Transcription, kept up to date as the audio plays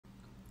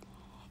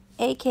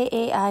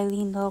aka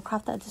Eileen,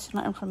 Littlecraft.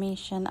 Additional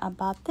information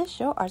about this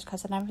show, arts,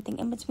 cause, and everything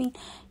in between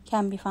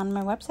can be found on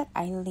my website,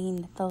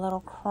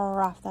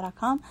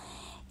 eileenthelittlecraft.com.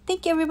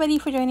 Thank you everybody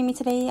for joining me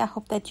today. I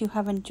hope that you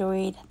have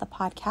enjoyed the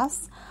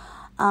podcast.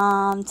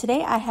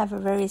 Today I have a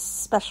very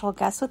special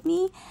guest with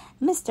me,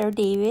 Mr.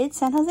 David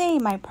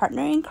Sanjose, my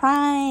partner in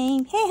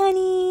crime. Hey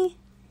honey.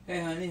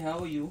 Hey honey, how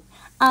are you?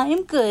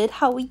 I'm good.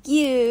 How are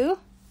you?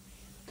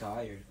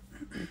 Tired.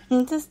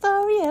 It's the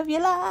story of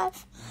your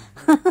life.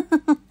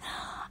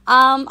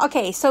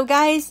 Okay, so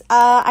guys,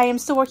 I am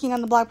still working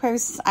on the blog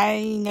posts.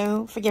 I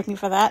know, forgive me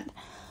for that.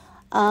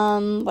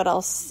 What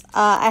else?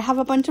 I have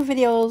a bunch of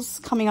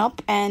videos coming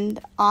up and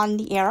on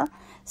the air.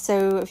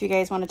 So if you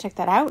guys want to check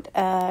that out,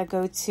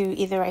 go to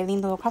either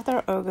Eileen the Little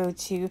Crafter or go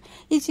to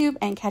YouTube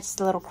and catch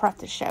the Little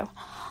Crafter show.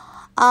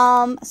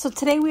 So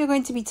today we are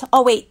going to be...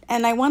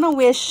 and I want to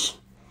wish,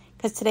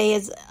 because today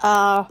is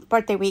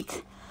birthday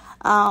week,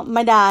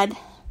 my dad,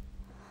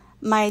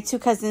 my two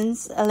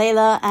cousins,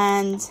 Layla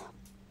and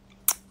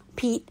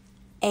Pete,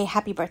 a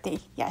happy birthday.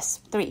 Yes,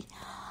 3.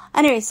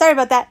 Anyway, sorry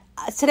about that.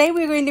 Today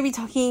we're going to be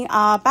talking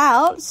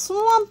about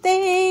Swamp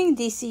Thing,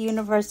 DC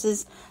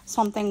Universe's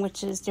Swamp Thing,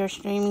 which is their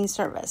streaming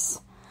service.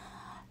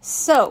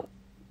 So,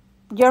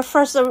 your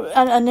first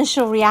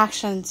initial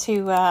reaction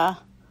to... I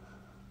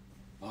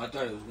thought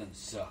it was going to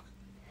suck.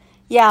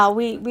 Yeah,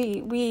 But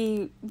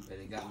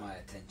it got my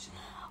attention.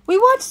 We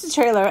watched the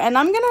trailer, and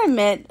I'm going to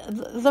admit,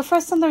 the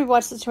first time that we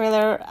watched the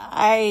trailer,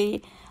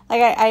 I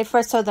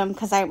first told them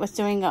because I was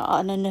doing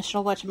an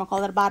initial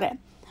whatchamacallit about it.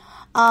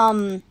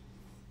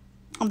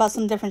 About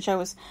some different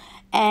shows,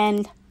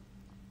 and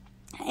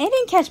it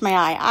didn't catch my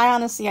eye. I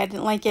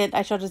didn't like it.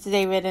 I showed it to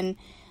David, and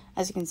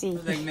as you can see, It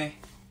was like meh.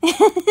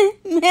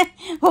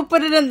 We'll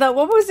put it in the,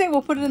 what was it?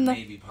 We'll put it in the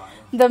maybe pile.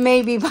 The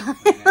maybe pile.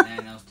 I got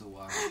nothing else to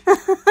watch. And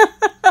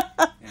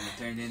it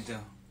turned into,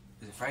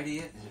 is it Friday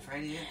yet?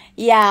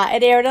 Yeah,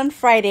 it aired on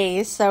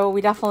Fridays, so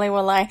we definitely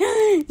were like,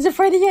 is it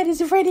Friday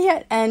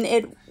yet? And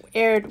it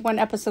aired one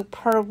episode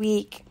per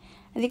week.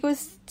 I think it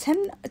was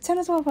 10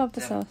 or 12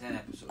 episodes. 10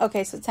 episodes.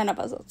 Okay, so 10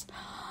 episodes.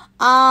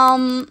 For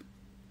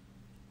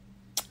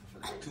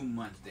like 2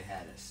 months they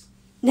had us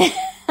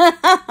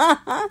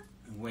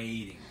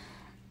waiting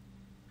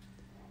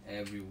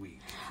every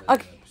week for the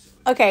episode.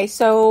 Okay,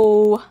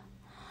 so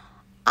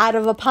out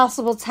of a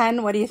possible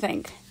 10, what do you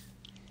think?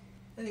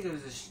 I think it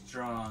was a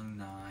strong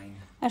 9.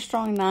 A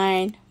strong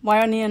 9.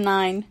 Why only a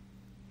 9?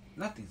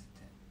 Nothing's a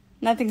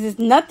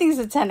 10. Nothing's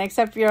a 10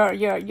 except your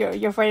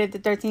Friday the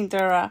 13th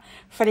or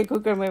Freddy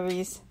Krueger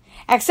movies.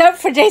 Except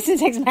for Jason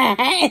Takes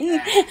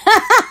Manhattan.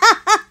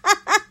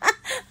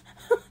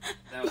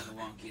 That was the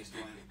wonkiest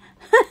one.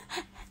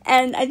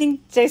 And I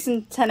think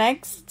Jason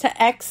 10X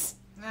to X.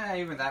 Nah,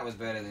 even that was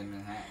better than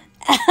Manhattan.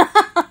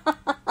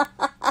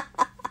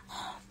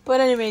 But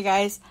anyway,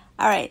 guys.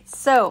 Alright,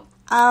 so,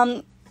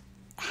 how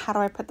do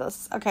I put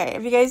this? Okay,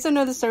 if you guys don't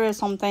know the story of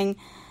something,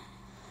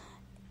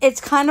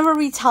 it's kind of a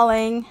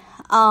retelling.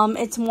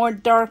 It's more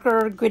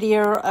darker,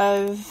 grittier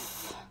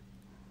of...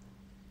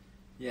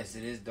 Yes,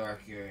 it is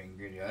darker and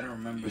grittier. I don't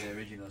remember the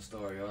original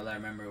story. All I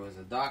remember was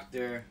a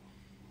doctor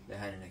that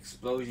had an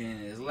explosion in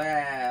his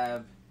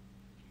lab,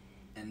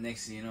 and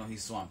next thing you know,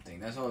 he's Swamp Thing.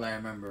 That's all I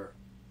remember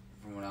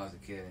from when I was a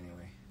kid,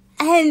 anyway.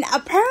 And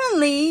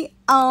apparently,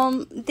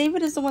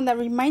 David is the one that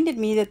reminded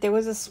me that there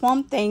was a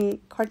Swamp Thing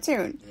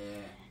cartoon. Yeah.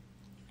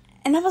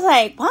 And I was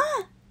like,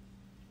 what?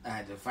 I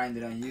had to find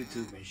it on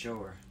YouTube and show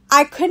her.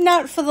 I could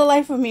not, for the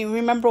life of me,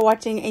 remember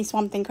watching a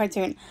Swamp Thing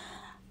cartoon.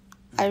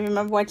 I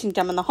remember watching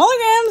Gem and the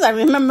Holograms. I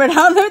remembered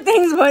other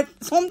things, but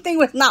Swamp Thing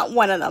was not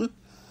one of them.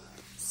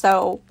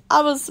 So,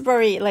 I was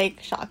very,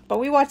 shocked. But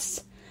we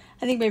watched,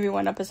 I think, maybe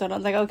one episode. I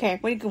was like, okay,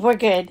 we're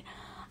good.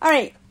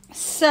 Alright,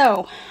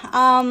 so,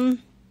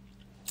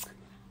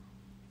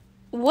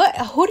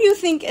 who do you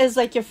think is,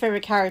 your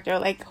favorite character?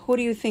 Who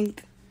do you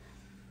think,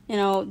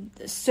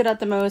 stood out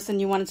the most and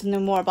you wanted to know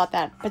more about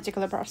that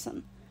particular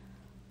person?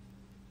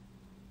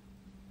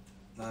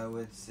 I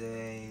would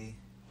say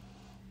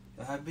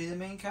it would be the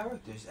main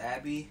characters,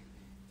 Abby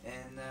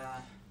and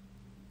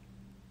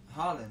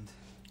Holland,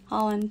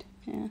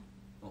 yeah.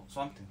 Well,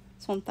 Swamp Thing.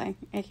 Swamp Thing,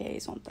 aka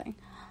Swamp Thing.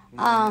 We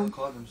never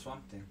called him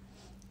Swamp Thing.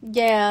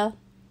 Yeah,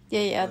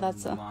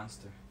 that's a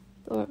monster.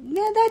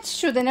 Yeah, that's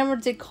true. They never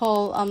did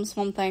call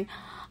Swamp Thing.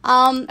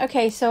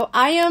 Okay, so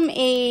I am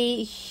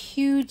a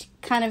huge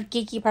kind of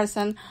geeky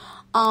person.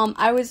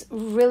 I was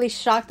really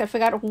shocked. I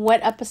forgot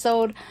what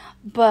episode,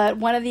 but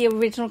one of the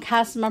original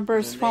cast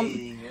members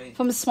from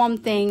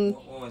Swamp Thing.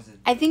 What was it?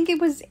 I think it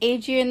was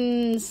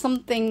Adrian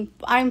something.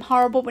 I'm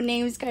horrible with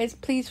names, guys.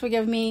 Please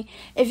forgive me.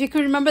 If you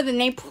could remember the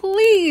name,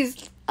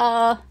 please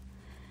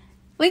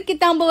link it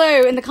down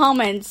below in the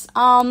comments.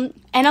 And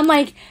I'm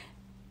like,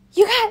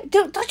 don't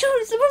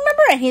you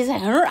remember? And he's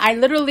like, I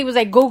literally was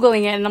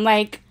Googling it, and I'm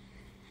like,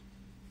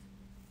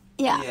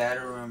 yeah, I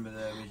don't remember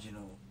the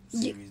original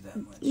series that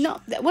much. No,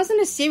 that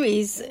wasn't a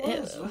series.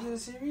 Was it a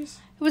series?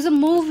 It was a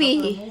movie.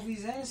 It was a couple of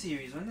movies and a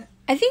series, wasn't it?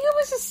 I think it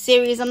was a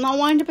series. I'm not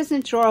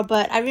 100% sure,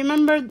 but I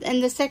remember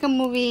in the second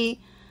movie,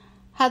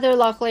 Heather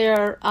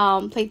Locklear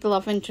played the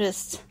love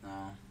interest.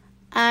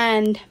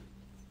 And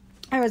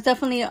it was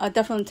definitely a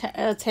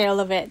tale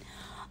of it.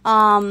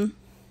 Let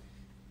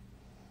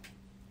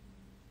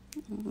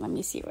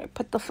me see if I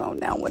put the phone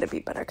down. Would it be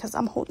better? Because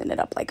I'm holding it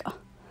up like a...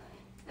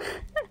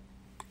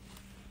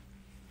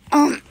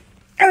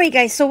 Alright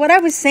guys, so what I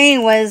was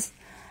saying was,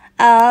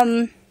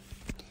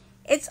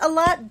 it's a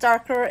lot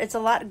darker, it's a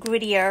lot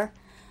grittier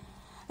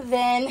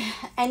than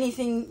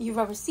anything you've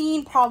ever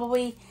seen,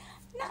 probably.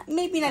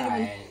 Maybe not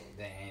even...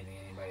 Than anything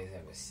anybody's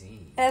ever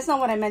seen. That's not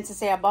what I meant to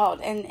say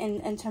about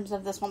in terms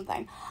of this one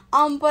thing.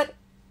 But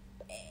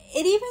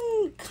it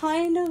even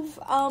kind of,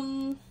 I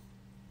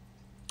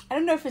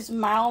don't know if it's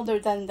milder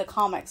than the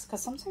comics,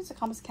 because sometimes the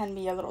comics can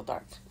be a little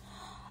dark.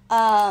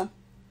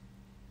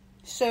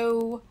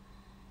 So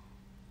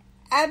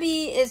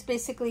Abby is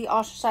basically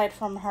ostracized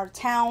from her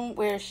town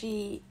where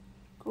she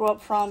grew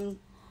up from.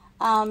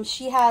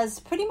 She has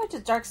pretty much a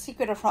dark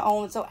secret of her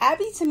own. So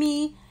Abby, to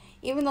me,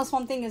 even though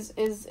Swamp Thing is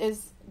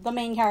the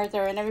main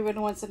character and everybody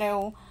wants to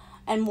know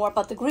and more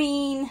about the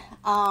Green,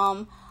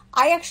 I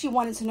actually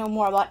wanted to know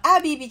more about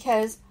Abby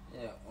because...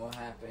 Yeah, what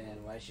happened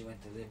and why she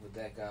went to live with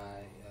that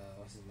guy,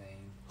 what's his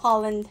name?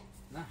 Holland.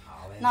 Not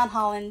Holland. Not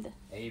Holland.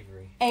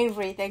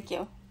 Avery, thank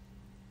you.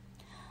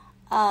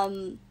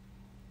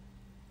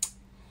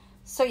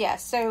 So yeah,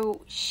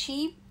 so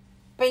she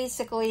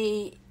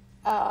basically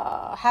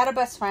had a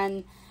best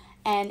friend,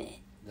 and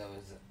that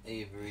was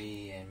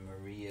Avery and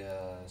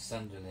Maria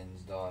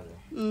Sunderland's daughter.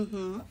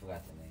 Mm-hmm. I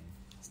forgot the name.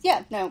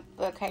 Yeah, no,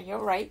 okay, you're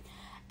right.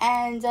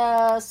 And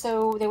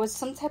so there was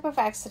some type of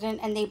accident,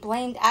 and they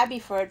blamed Abby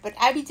for it, but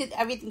Abby did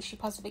everything she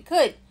possibly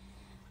could,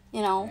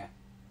 you know. Yeah.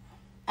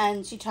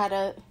 And she tried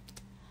to.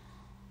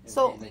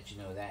 So they let you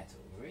know that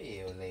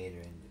real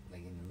later,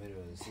 in the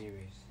middle of the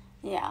series.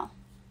 Yeah.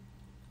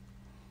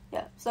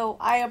 Yeah. So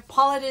I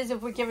apologize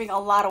if we're giving a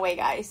lot away,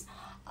 guys.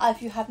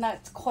 If you have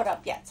not caught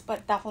up yet,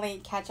 but definitely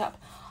catch up.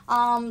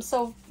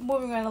 So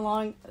moving right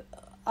along.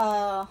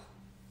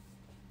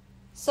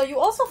 So you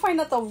also find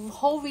out the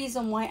whole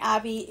reason why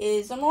Abby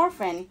is an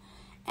orphan,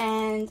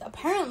 and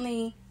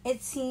apparently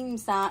it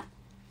seems that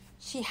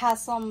she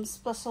has some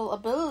special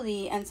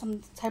ability and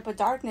some type of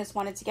darkness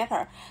wanted to get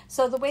her.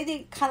 So the way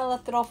they kind of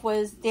left it off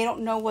was they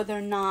don't know whether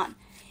or not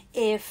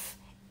if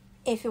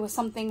it was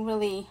something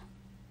really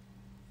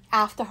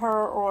after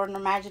her or an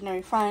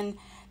imaginary friend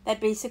that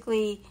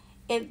basically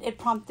it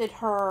prompted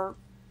her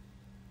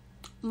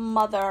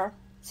mother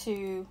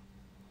to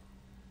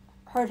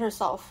hurt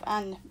herself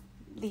and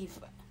leave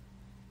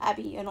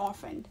Abby an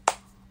orphan.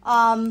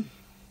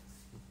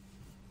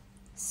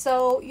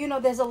 So, you know,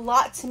 there's a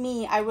lot to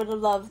me I would have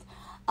loved.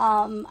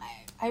 I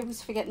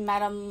always forget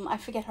I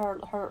forget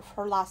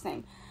her last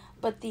name,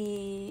 but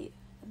the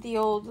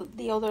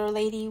older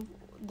lady,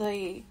 I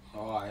don't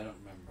remember.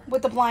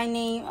 With the blind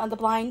name, the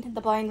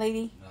blind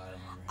lady. No, I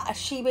don't remember.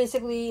 She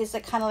basically is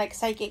kind of like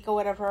psychic or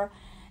whatever,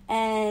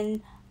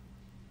 and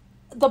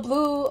the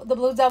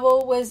blue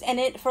devil was in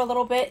it for a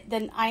little bit.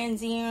 Then Iron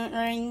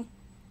Z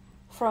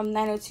from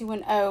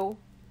 90210,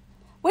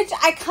 which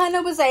I kind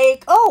of was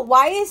like, oh,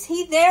 why is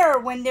he there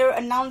when they're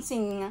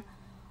announcing?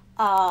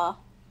 The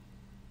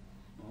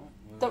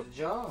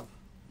job.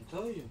 I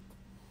told you.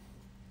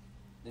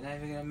 They're not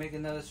even gonna make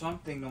another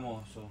Swamp Thing no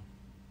more. So.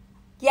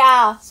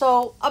 Yeah.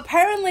 So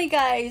apparently,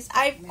 guys,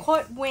 I've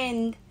caught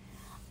wind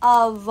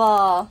of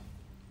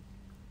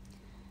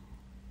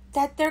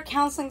that they're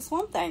canceling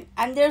Swamp Thing,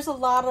 and there's a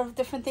lot of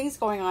different things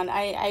going on.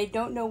 I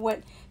don't know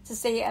what to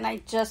say, and I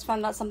just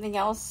found out something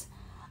else.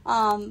 So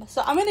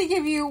I'm gonna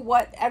give you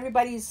what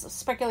everybody's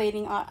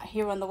speculating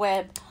here on the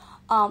web.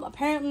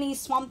 Apparently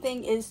Swamp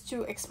Thing is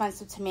too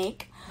expensive to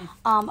make.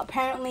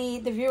 Apparently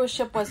the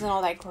viewership wasn't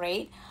all that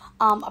great.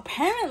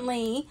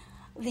 Apparently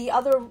the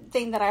other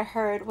thing that I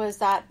heard was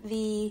that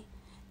the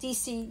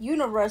DC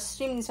Universe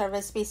streaming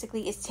service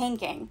basically is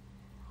tanking,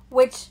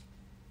 which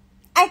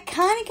I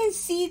kind of can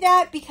see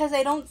that because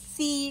I don't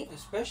see...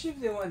 Especially if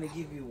they want to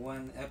give you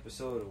one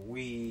episode a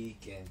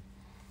week and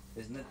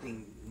there's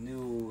nothing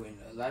new and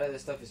a lot of the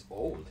stuff is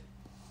old.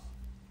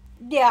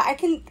 Yeah, I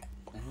can...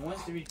 And who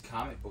wants to read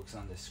comic books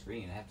on the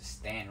screen? I have to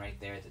stand right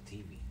there at the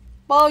TV.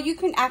 Well, you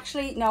can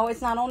actually... No,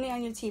 it's not only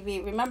on your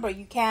TV. Remember,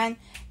 you can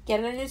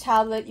get it on your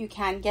tablet. You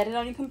can get it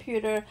on your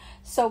computer.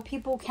 So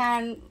people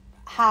can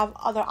have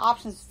other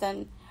options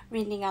than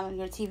reading on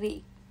your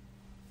TV.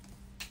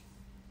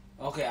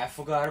 Okay, I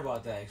forgot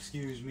about that.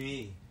 Excuse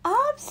me.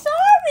 I'm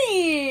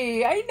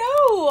sorry. I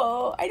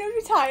know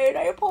you're tired.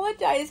 I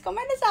apologize. Come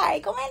on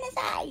inside.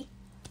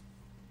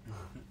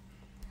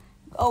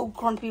 Oh,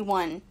 grumpy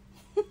one.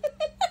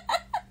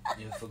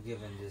 You're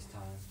forgiven this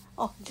time.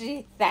 Oh,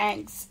 gee,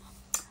 thanks.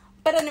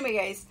 But anyway,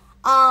 guys,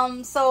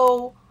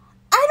 so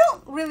I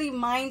don't really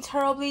mind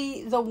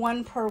terribly the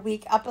 1 per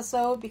week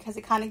episode because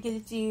it kind of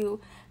gives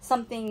you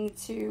something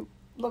to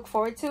look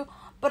forward to.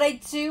 But I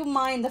do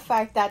mind the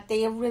fact that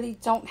they really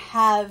don't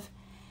have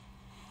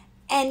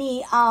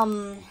any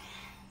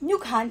new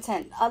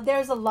content.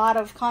 There's a lot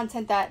of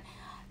content that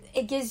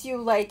it gives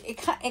you, like, it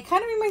kind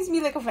of reminds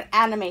me like of an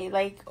anime,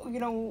 like, you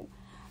know,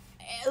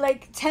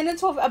 like 10 to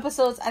 12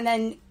 episodes and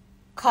then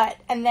cut,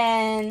 and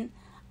then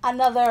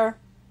another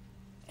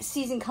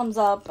season comes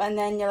up, and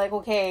then you're like,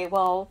 okay,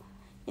 well,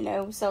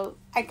 so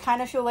I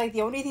kind of feel like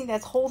the only thing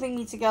that's holding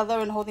me together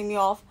and holding me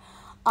off,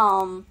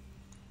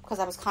 because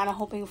I was kind of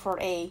hoping for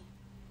a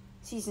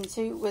season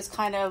 2, was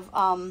kind of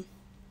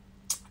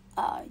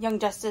Young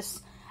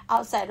Justice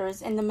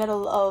Outsiders. In the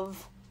middle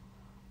of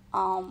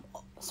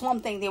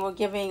Swamp Thing, they were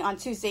giving, on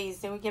Tuesdays,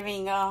 they were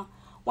giving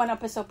 1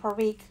 episode per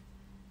week.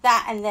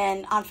 That, and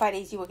then on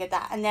Fridays you would get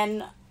that. And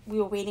then we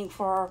were waiting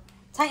for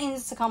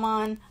Titans to come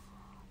on.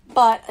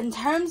 But in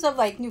terms of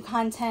like new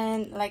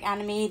content, like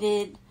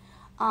animated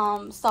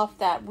stuff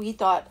that we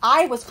thought,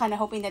 I was kind of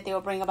hoping that they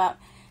would bring about,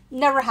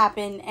 never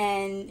happened.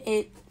 And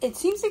it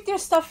seems like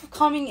there's stuff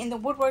coming in the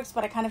woodworks,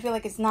 but I kind of feel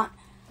like it's not,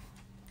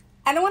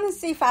 I don't want to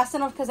say fast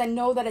enough, because I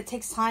know that it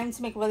takes time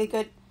to make really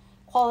good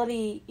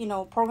quality,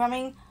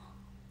 programming.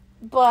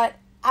 But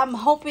I'm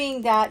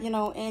hoping that,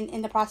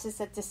 in the process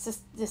that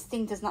this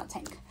thing does not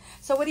tank.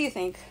 So what do you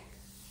think?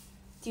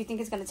 Do you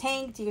think it's going to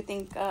tank? Do you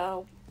think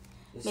the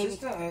maybe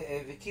system,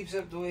 if it keeps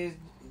up the way it's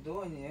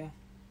doing, yeah,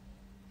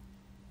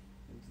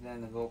 it's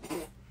then to go,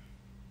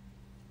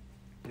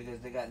 because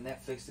they got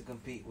Netflix to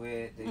compete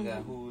with, they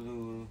got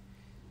Hulu,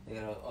 they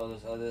got all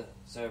those other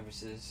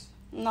services.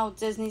 No,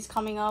 Disney's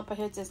coming up. I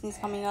hear Disney's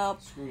coming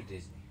up. Screw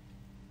Disney.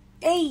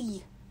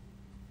 Hey!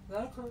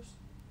 Not a curse.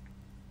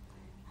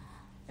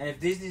 And if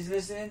Disney's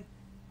listening,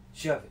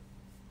 shove it.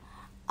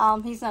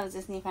 He's not a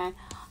Disney fan.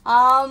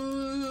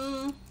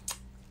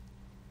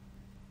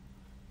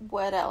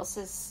 What else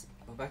is...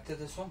 Go back to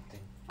the Swamp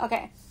Thing.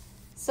 Okay.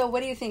 So what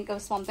do you think of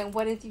Swamp Thing?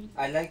 What did you...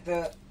 I like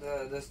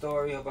the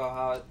story about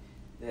how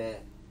they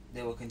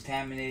were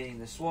contaminating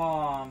the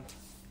swamp,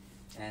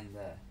 and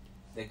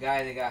the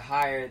guy that got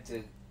hired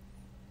to,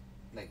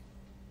 like,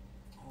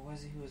 what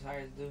was he was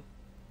hired to do?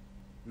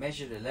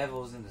 Measure the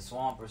levels in the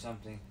swamp or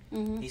something.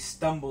 He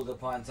stumbled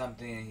upon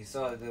something and he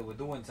saw that they were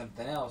doing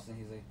something else, and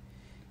he's like,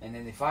 and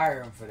then they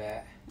fire him for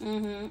that.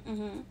 And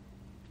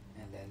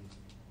then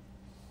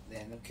they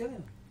end up killing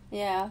him.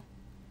 Yeah.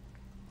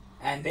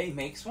 And they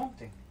make Swamp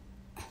Thing.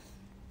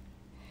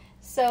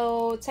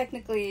 So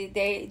technically,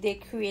 they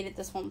created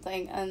the Swamp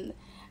Thing,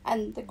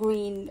 and the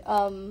Green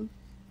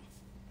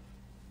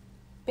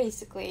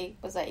basically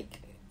was like.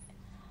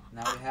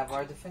 Now we have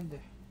our defender.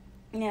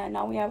 Yeah,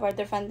 now we have our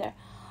defender.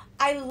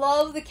 I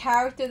love the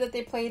character that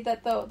they played,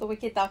 that the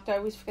Wicked Doctor. I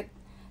always forget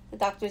the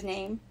doctor's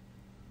name.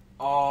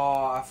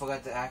 Oh, I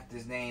forgot the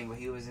actor's name, but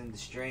he was in The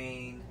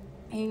Strain.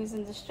 He was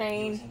in The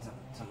Strain. He was in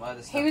some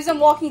other stuff. He was in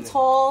Walking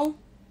Tall.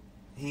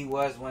 He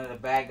was one of the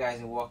bad guys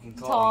in Walking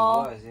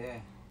Tall. He was, yeah.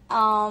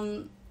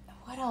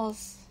 What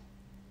else?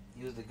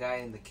 He was the guy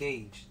in the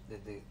cage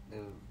that they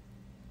were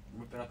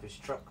ripping up his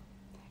truck.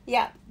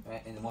 Yeah.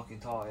 Right, in the Walking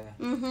Tall, yeah.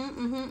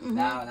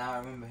 Now I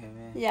remember him,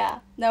 yeah. Yeah.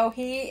 No,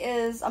 he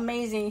is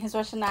amazing. His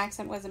Russian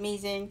accent was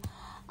amazing.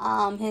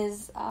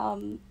 Because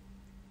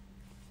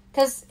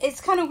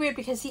it's kind of weird,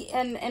 because he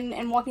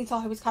in Walking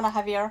Tall he was kind of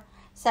heavier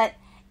set.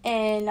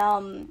 In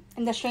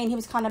The Strain he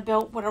was kind of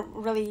built with a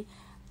really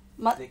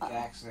thick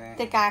accent.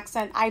 Thick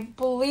accent. I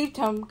believed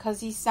him because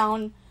he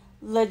sounded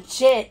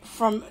legit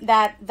from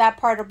that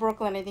part of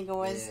Brooklyn, I think it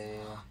was.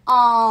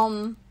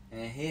 Yeah.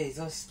 And here he's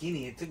so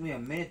skinny. It took me a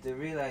minute to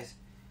realize,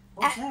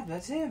 oh snap,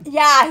 that's him.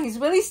 Yeah, he's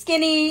really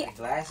skinny. The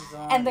glasses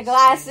on. And the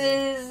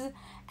glasses,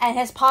 and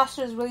his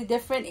posture is really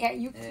different.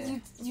 You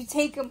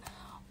take him.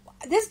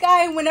 This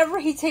guy, whenever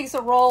he takes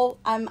a role,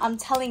 I'm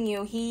telling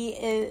you,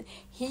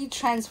 he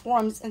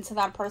transforms into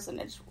that person.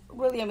 It's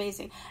really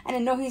amazing. And I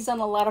know he's done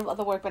a lot of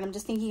other work, but I'm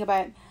just thinking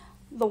about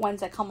the ones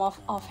that come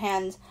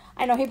offhand.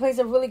 I know he plays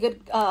a really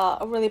good,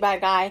 a really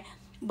bad guy,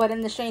 but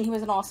in The Strain he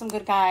was an awesome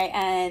good guy,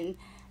 and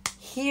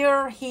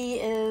here he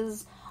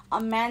is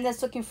a man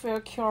that's looking for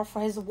a cure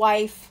for his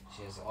wife.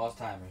 She has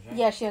Alzheimer's, right?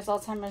 Yeah, she has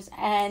Alzheimer's,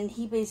 and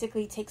he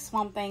basically takes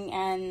Swamp Thing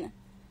and,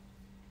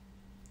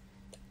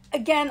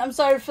 again, I'm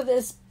sorry for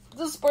this,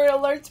 the spoiler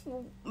alert,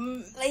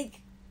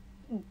 like,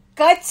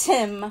 guts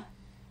him.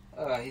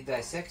 He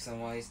dissects him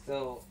while he's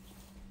still,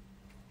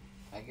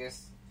 I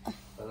guess,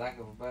 for lack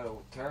of a better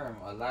term,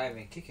 alive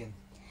and kicking.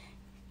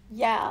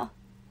 Yeah.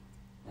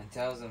 And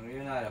tells him,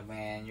 you're not a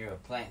man, you're a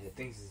plant that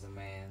thinks it's a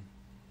man.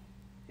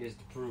 Here's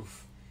the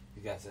proof.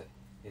 He got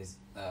his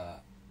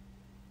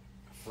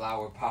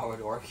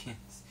flower-powered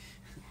organs.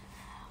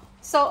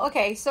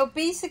 So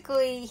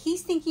basically,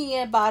 he's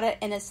thinking about it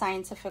in a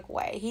scientific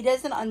way. He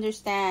doesn't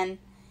understand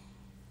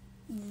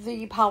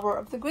the power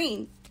of the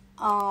green.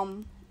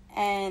 And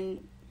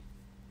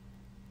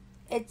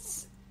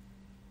it's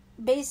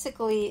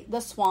basically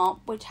the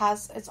swamp, which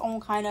has its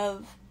own kind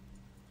of...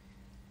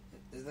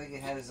 It's like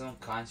it has its own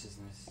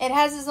consciousness. It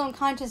has its own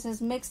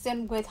consciousness mixed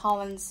in with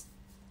Holland's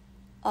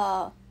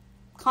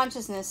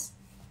consciousness.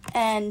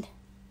 And...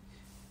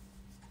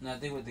 No, I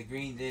think what the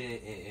green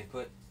did, it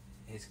put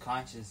his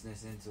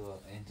consciousness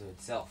into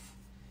itself.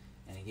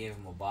 And it gave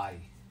him a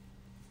body.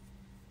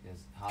 Because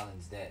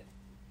Holland's dead.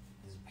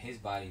 His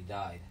body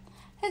died.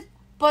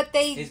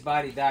 His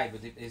body died,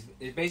 but it's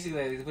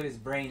basically they put his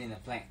brain in a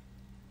plant.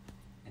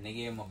 And they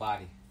gave him a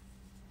body.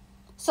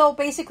 So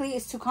basically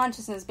it's two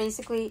consciousness.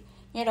 Basically,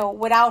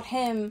 without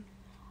him,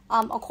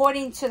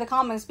 according to the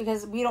comics,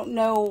 because we don't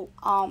know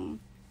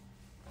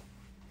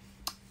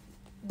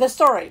the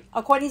story.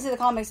 According to the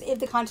comics, if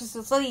the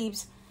consciousness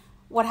leaves,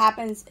 what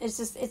happens is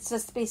it's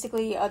just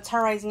basically a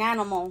terrorizing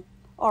animal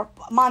or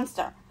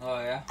monster. Oh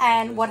yeah.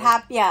 And what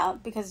happened? Yeah,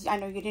 because I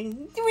know you didn't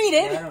read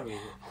it. Yeah, I don't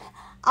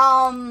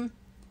read it.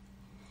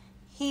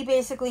 He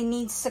basically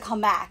needs to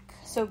come back.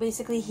 So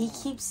basically, he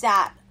keeps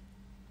that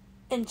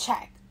in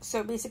check.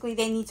 So basically,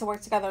 they need to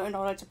work together in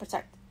order to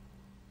protect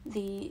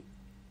the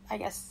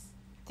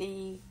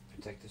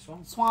Protect the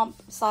swamp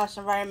 /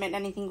 environment,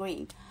 anything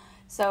green.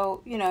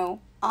 So,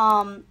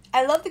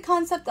 I love the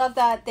concept of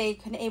that they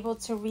can able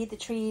to read the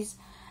trees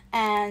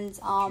and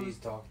trees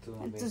talk to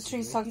them. The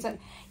trees talk to them.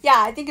 Yeah,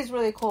 I think it's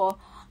really cool.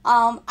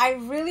 I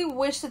really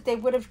wish that they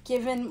would have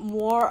given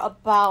more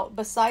about,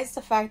 besides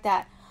the fact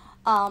that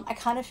I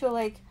kind of feel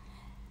like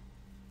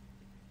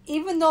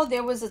even though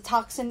there was a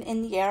toxin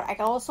in the air, I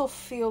also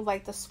feel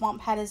like the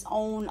swamp had its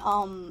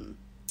own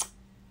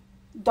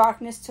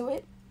darkness to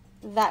it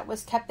that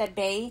was kept at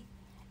bay,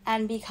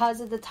 and because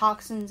of the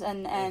toxins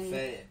and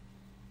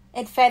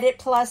it fed it,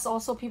 plus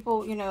also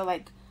people,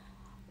 like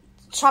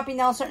chopping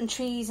down certain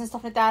trees and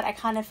stuff like that, I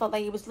kind of felt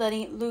like it was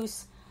letting it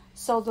loose.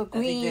 So the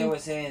green... I think they were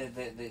saying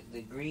that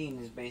the green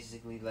is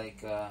basically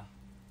like,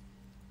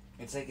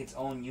 it's like its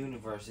own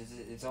universe. It's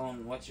its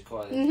own, what you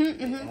call it. It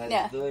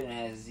has good and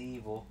it has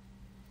evil.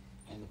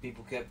 And the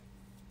people kept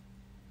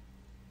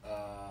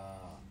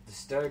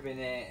disturbing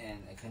it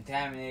and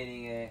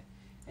contaminating it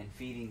and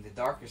feeding the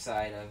darker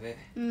side of it.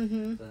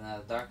 Mm-hmm. So now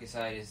the darker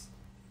side is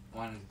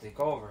wanting to take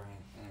over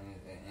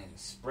and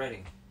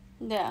spreading.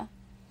 Yeah.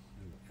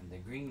 And the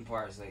green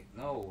part is like,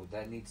 no,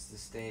 that needs to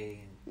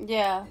stay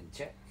in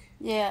check.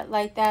 Yeah,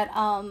 like that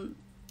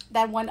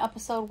one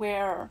episode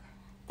where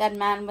that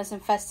man was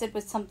infested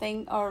with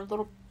something or a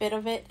little bit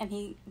of it and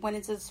he went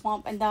into the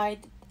swamp and died.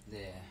 Yeah.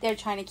 They're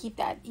trying to keep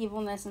that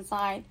evilness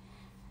inside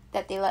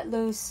that they let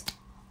loose.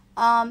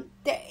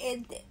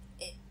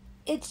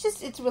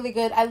 It's really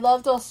good. I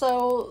loved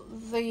also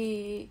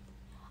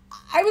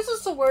I was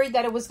also worried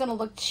that it was going to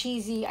look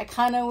cheesy. I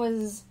kind of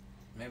was...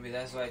 Maybe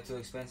that's why it's too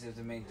expensive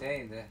to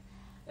maintain.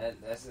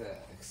 That's an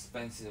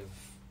expensive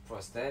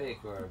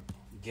prosthetic or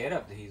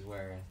getup that he's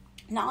wearing.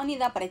 Not only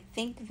that, but I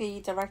think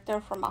the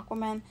director from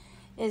Aquaman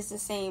is the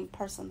same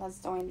person that's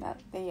doing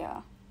that.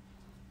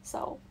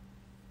 So,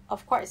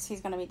 of course,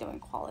 he's going to be doing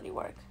quality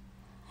work.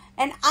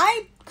 And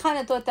I kind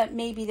of thought that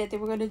maybe that they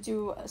were going to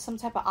do some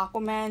type of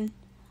Aquaman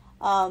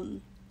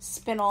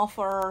spin-off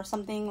or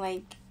something,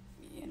 like,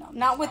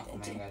 not with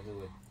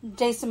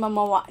Jason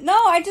Momoa.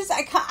 No,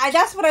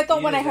 that's what I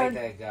thought when I heard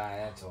that guy.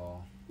 That's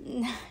all.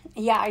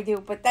 Yeah, I do,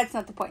 but that's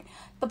not the point.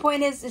 The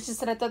point is, it's just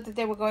that I thought that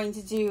they were going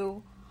to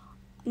do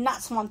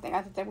not Swamp Thing.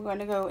 I thought they were going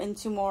to go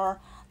into more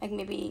like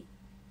maybe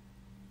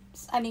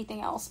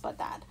anything else but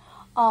that.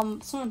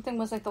 Swamp Thing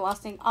was like the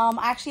last thing.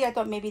 Actually, I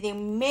thought maybe they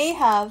may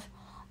have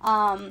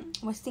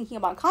was thinking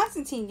about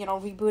Constantine,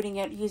 rebooting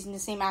it using the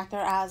same actor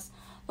as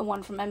the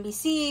one from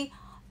NBC.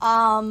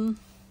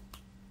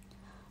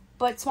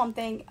 But Swamp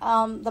Thing,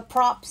 the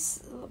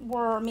props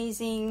were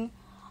amazing.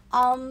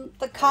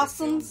 The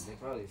costumes. They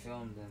probably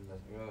filmed in the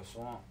real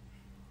swamp.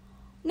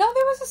 No,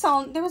 there was a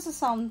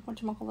sound.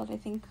 Whatchamacallit, I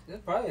think.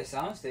 There's probably a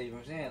sound stage.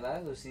 I'm saying a lot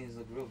of those scenes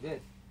look real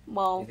good.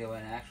 Well, if they were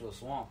in an actual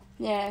swamp.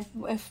 Yeah,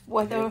 if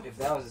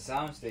that was a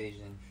sound stage,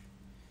 then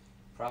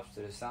props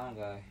to the sound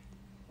guy,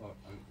 or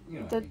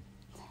the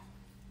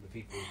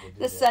people that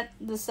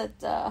did the set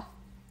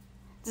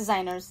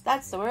designers.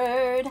 That's the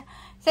word.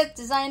 Set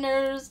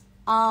designers.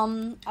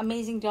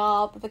 Amazing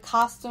job. The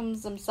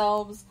costumes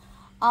themselves.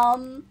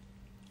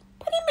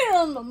 Pretty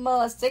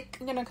minimalistic,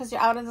 because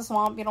you're out in the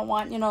swamp. You don't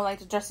want, like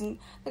the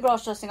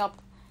girls dressing up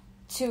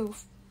too,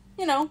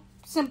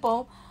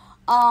 simple.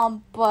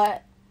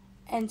 But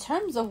in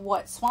terms of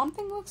what Swamp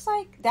Thing looks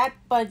like, that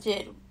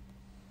budget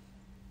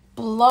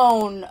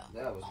blown.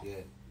 That was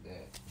good.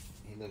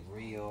 He looked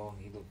real.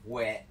 He looked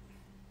wet.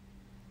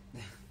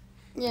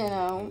 It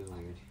was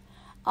weird.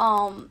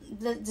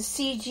 The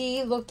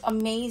CG looked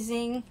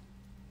amazing.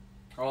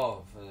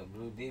 Oh, for the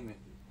Blue Demon.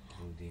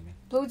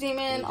 Blue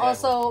Demon,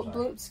 also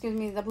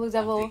the Blue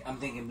Devil. I'm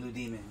thinking Blue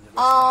Demon.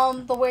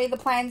 The way the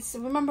plants.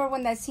 Remember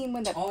when that scene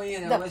when the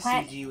that was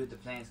CG with the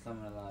plants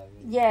coming alive.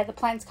 Yeah, the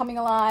plants coming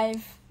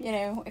alive.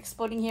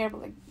 Exploding here,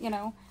 but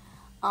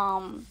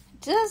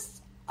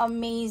just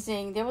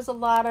amazing. There was a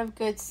lot of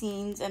good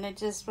scenes, and it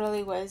just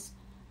really was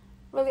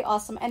really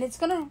awesome. And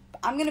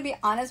I'm gonna be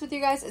honest with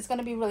you guys. It's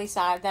gonna be really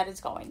sad that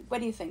it's going. What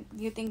do you think?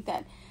 Do you think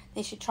that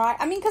they should try?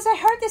 I mean, because I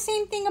heard the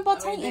same thing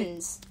about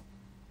Titans.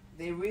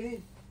 They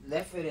really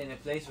left it in a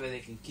place where they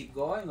can keep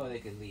going or they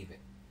can leave it.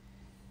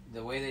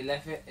 The way they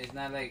left it is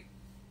not like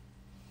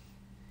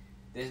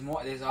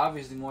there's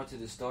obviously more to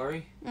the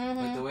story,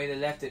 but the way they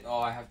left it,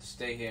 I have to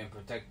stay here and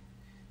protect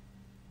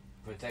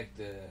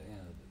the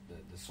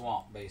the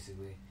swamp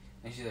basically.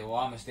 And she's like, well,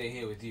 I'm gonna stay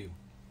here with you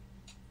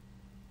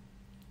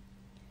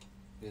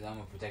because I'm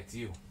gonna protect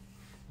you.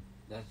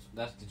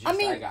 That's the gist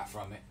I got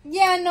from it.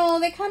 Yeah, no,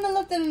 they kind of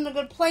left it in a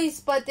good place,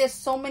 but there's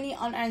so many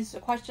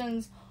unanswered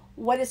questions.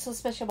 What is so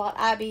special about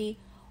Abby?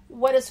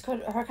 what is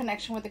her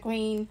connection with the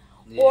Green,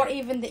 Yeah. or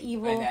even the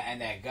evil.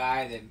 And that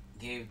guy that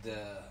gave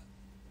the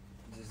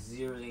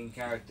Zerling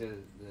character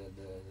the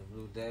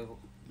Blue Devil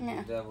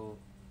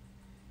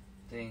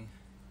thing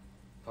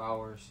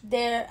powers.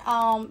 There,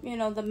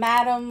 the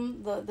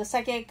madam, the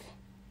psychic.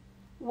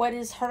 What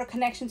is her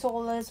connection to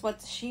all this? What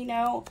does she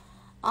know?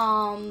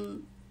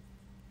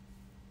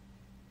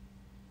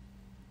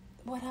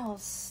 What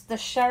else? The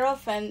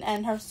sheriff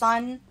and her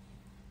son,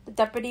 the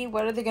deputy.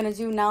 What are they gonna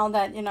do now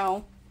that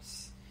Now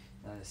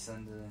his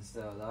son isn't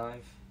still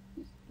alive.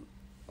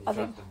 They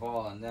dropped the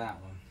ball on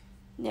that one.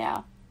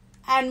 Yeah,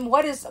 and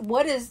what is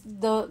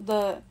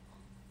the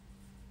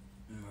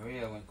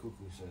Maria went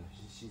cuckoo, so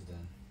she's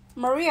done.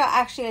 Maria?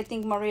 Actually, I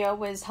think Maria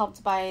was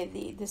helped by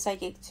the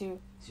psychic too.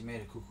 She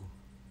made a cuckoo.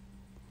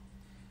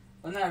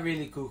 Well, not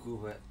really cuckoo,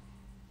 but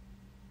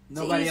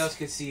nobody else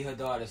could see her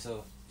daughter,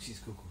 so she's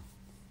cuckoo.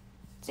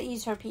 To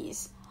ease her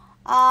peace.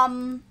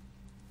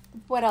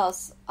 What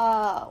else?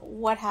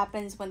 What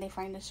happens when they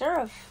find the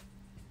sheriff?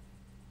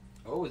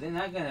 Oh, they're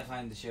not gonna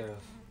find the sheriff.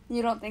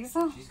 You don't think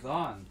so? She's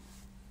gone.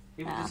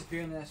 People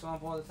disappear in that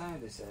swamp all the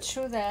time, they said.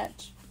 True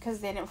that,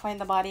 because they didn't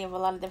find the body of a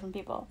lot of different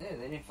people. Yeah,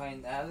 they didn't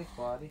find Alec's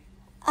body.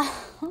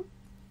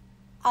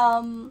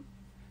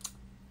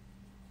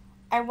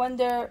 I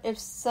wonder if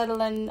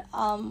Sutherland,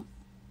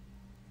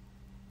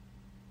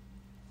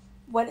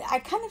 what I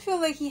kind of feel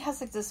like he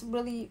has like this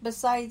really,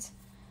 besides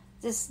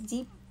this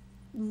deep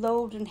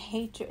load and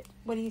hatred.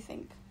 What do you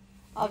think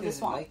of the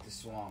swamp? He doesn't like the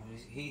swamp.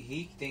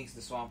 He thinks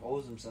the swamp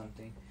owes him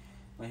something.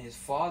 When his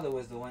father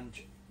was the one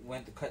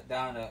went to cut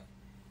down a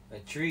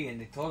tree and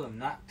they told him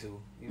not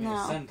to. Even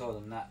his son told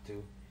him not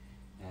to,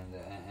 and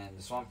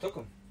the swamp took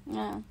him.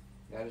 Yeah.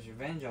 Got his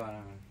revenge on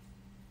him.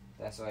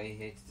 That's why he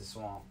hates the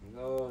swamp.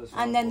 The swamp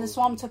and then the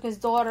swamp took his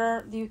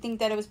daughter. Do you think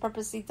that it was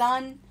purposely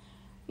done?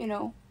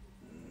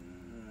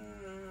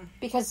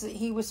 Because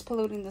he was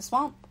polluting the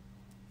swamp.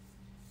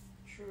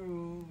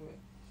 True.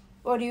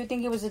 Or do you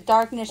think it was the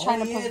darkness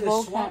trying to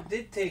provoke the swamp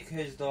did take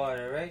his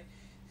daughter, right?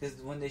 Because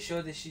when they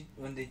showed that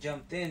when they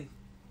jumped in,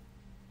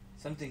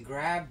 something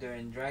grabbed her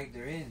and dragged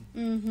her in.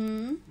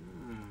 Mm-hmm.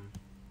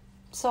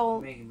 So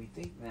you're making me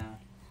think now.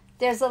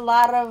 There's a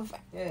lot of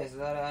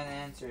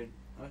unanswered.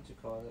 What you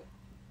call it?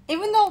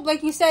 Even though,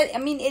 like you said, I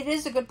mean, it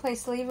is a good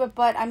place to leave it,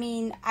 but I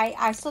mean,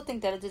 I still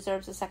think that it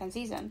deserves a second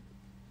season.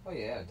 Oh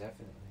yeah,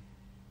 definitely.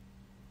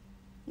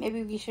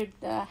 Maybe we should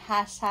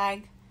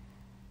hashtag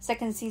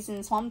second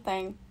season Swamp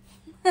Thing.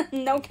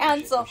 No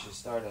cancel. We should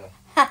start a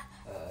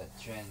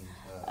trend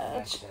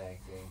hashtag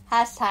thing.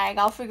 Hashtag.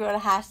 I'll figure a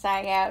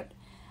hashtag out.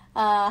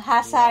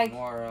 Hashtag.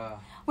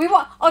 We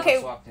want more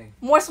Swamp Thing.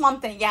 More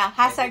Swamp Thing. Yeah.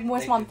 Hashtag more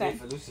Swamp Thing.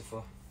 For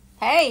Lucifer.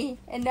 Hey,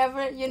 you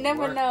never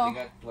know. They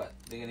got what?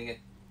 They're gonna get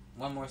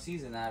one more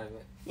season out of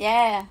it.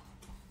 Yeah,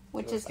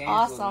 which is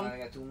awesome. Now they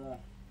got 2 more.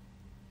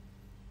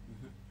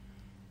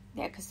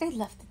 Yeah, because they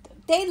left it.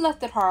 They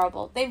left it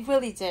horrible. They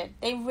really did.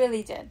 They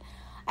really did.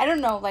 I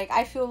don't know. Like,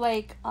 I feel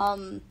like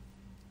I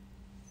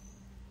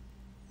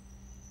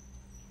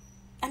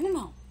don't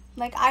know.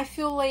 Like, I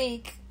feel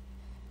like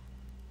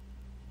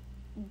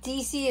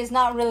DC is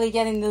not really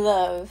getting the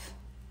love.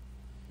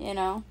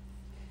 Well,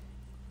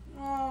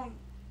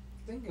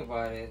 think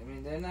about it. I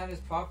mean, they're not as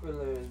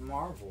popular as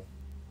Marvel.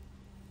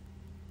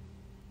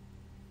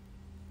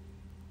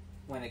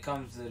 When it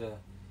comes to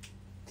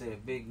the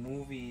big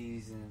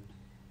movies and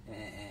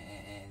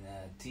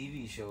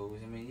TV shows.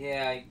 I mean,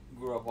 yeah, I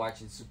grew up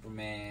watching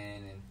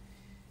Superman and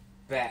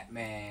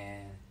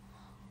Batman.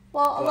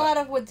 Well, a lot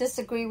of would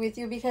disagree with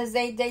you because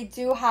they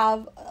do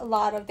have a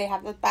lot of. They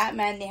have the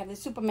Batman, they have the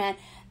Superman,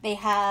 they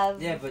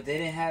have. Yeah, but they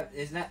didn't have.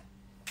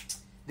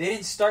 They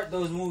didn't start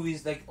those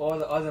movies like all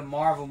the other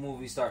Marvel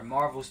movies start.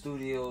 Marvel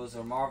Studios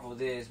or Marvel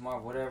this,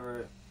 Marvel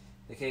whatever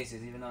the case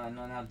is. Even though I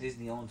know now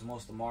Disney owns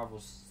most of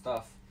Marvel's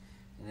stuff,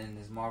 and then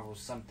there's Marvel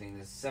something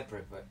that's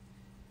separate, but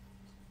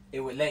it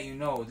would let you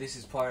know this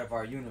is part of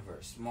our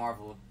universe,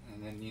 Marvel,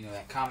 and then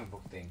that comic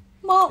book thing.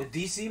 Well, the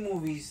DC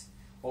movies,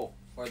 or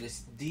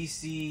this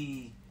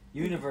DC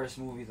universe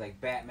movies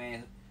like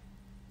Batman,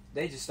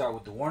 they just start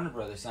with the Warner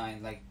Brothers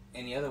sign, like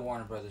any other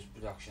Warner Brothers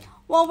production.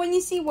 Well, when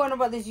you see Warner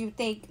Brothers, you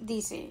think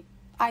DC,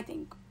 I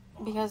think,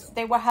 because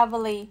they were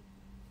heavily,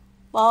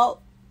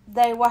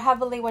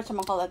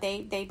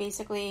 whatchamacallit, they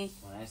basically.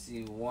 When I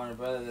see Warner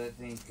Brothers, I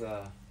think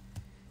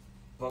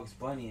Bugs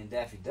Bunny and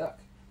Daffy Duck.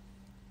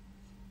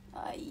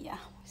 Yeah.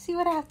 See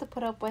what I have to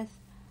put up with.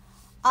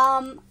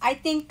 I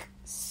think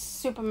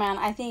Superman,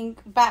 I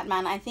think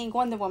Batman, I think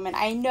Wonder Woman.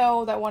 I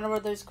know that Warner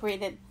Brothers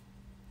created,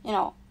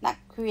 not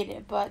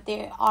created, but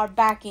they are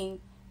backing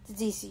the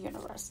DC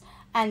universe.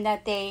 And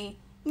that they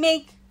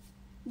make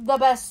the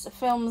best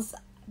films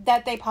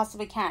that they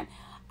possibly can.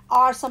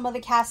 Are some of the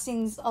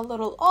castings a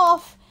little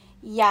off?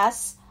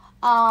 Yes.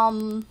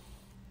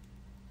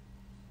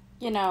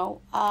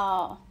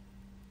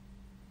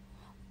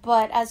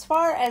 But as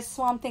far as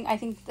Swamp Thing, I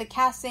think the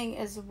casting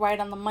is right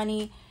on the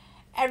money.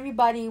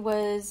 Everybody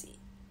was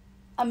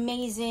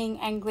amazing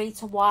and great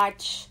to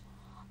watch.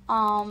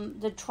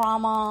 The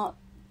drama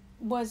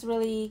was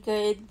really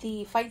good.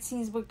 The fight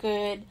scenes were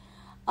good.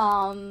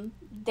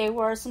 There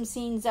were some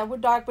scenes that were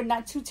dark, but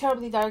not too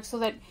terribly dark, so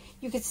that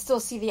you could still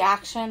see the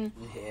action.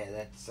 Yeah,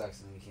 that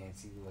sucks when you can't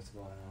see what's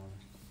going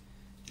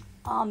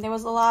on. There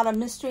was a lot of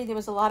mystery. There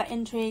was a lot of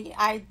intrigue.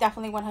 I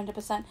definitely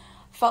 100%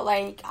 felt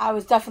like I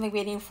was definitely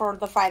waiting for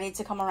the Friday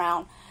to come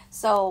around.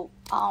 So,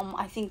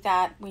 I think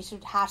that we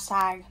should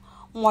hashtag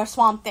more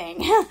Swamp Thing.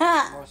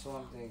 More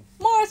Swamp Thing.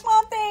 More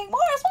Swamp Thing.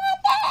 More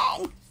Swamp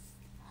Thing.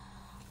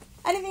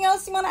 Anything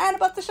else you want to add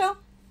about the show?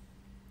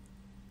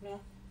 No.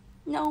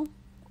 No?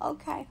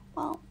 Okay.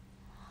 Well,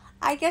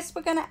 I guess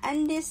we're going to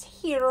end this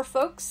here,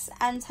 folks,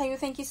 and tell you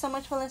thank you so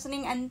much for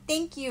listening. And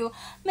thank you,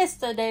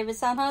 Mr. David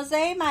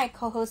Sanjose, my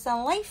co-host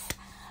on Life,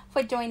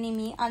 for joining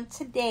me on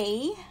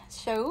today's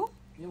show.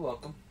 You're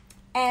welcome.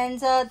 And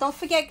don't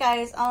forget,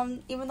 guys,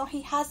 even though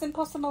he hasn't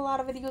posted a lot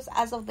of videos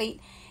as of late,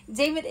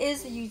 David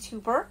is a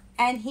YouTuber,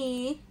 and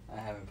I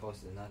haven't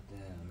posted nothing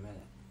in a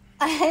minute.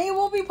 he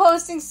will be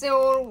posting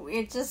soon.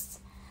 We just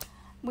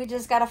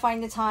gotta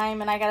find the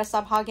time, and I gotta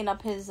stop hogging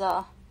up his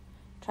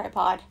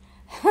tripod.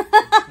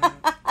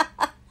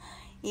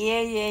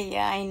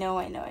 Yeah, I know.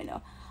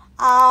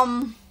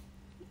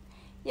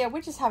 Yeah,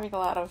 we're just having a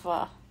lot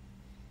of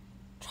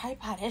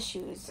tripod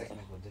issues.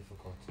 Technical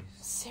difficulties.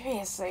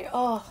 Seriously,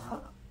 I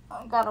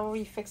gotta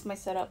refix my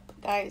setup,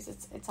 guys.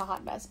 It's a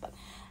hot mess. But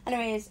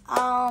anyways,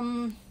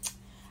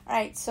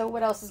 alright, so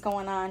what else is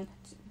going on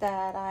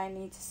that I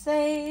need to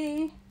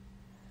say?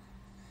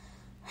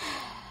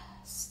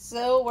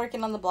 Still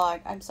working on the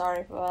blog. I'm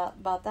sorry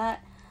about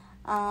that.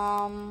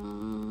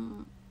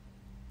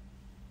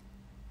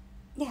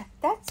 Yeah,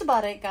 that's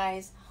about it,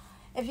 guys.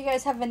 If you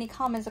guys have any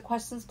comments or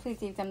questions, please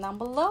leave them down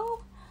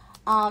below.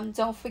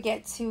 Don't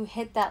forget to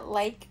hit that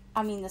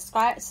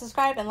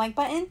subscribe and like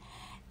button.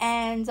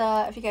 And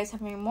if you guys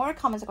have any more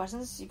comments or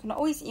questions, you can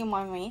always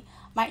email me.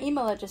 My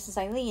email address is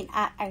Eileen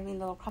at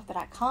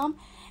EileenLittleCrafter.com.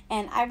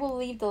 And I will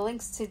leave the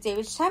links to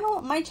David's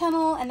channel, my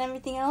channel, and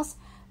everything else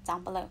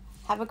down below.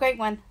 Have a great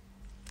one.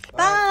 Bye.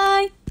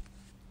 Bye.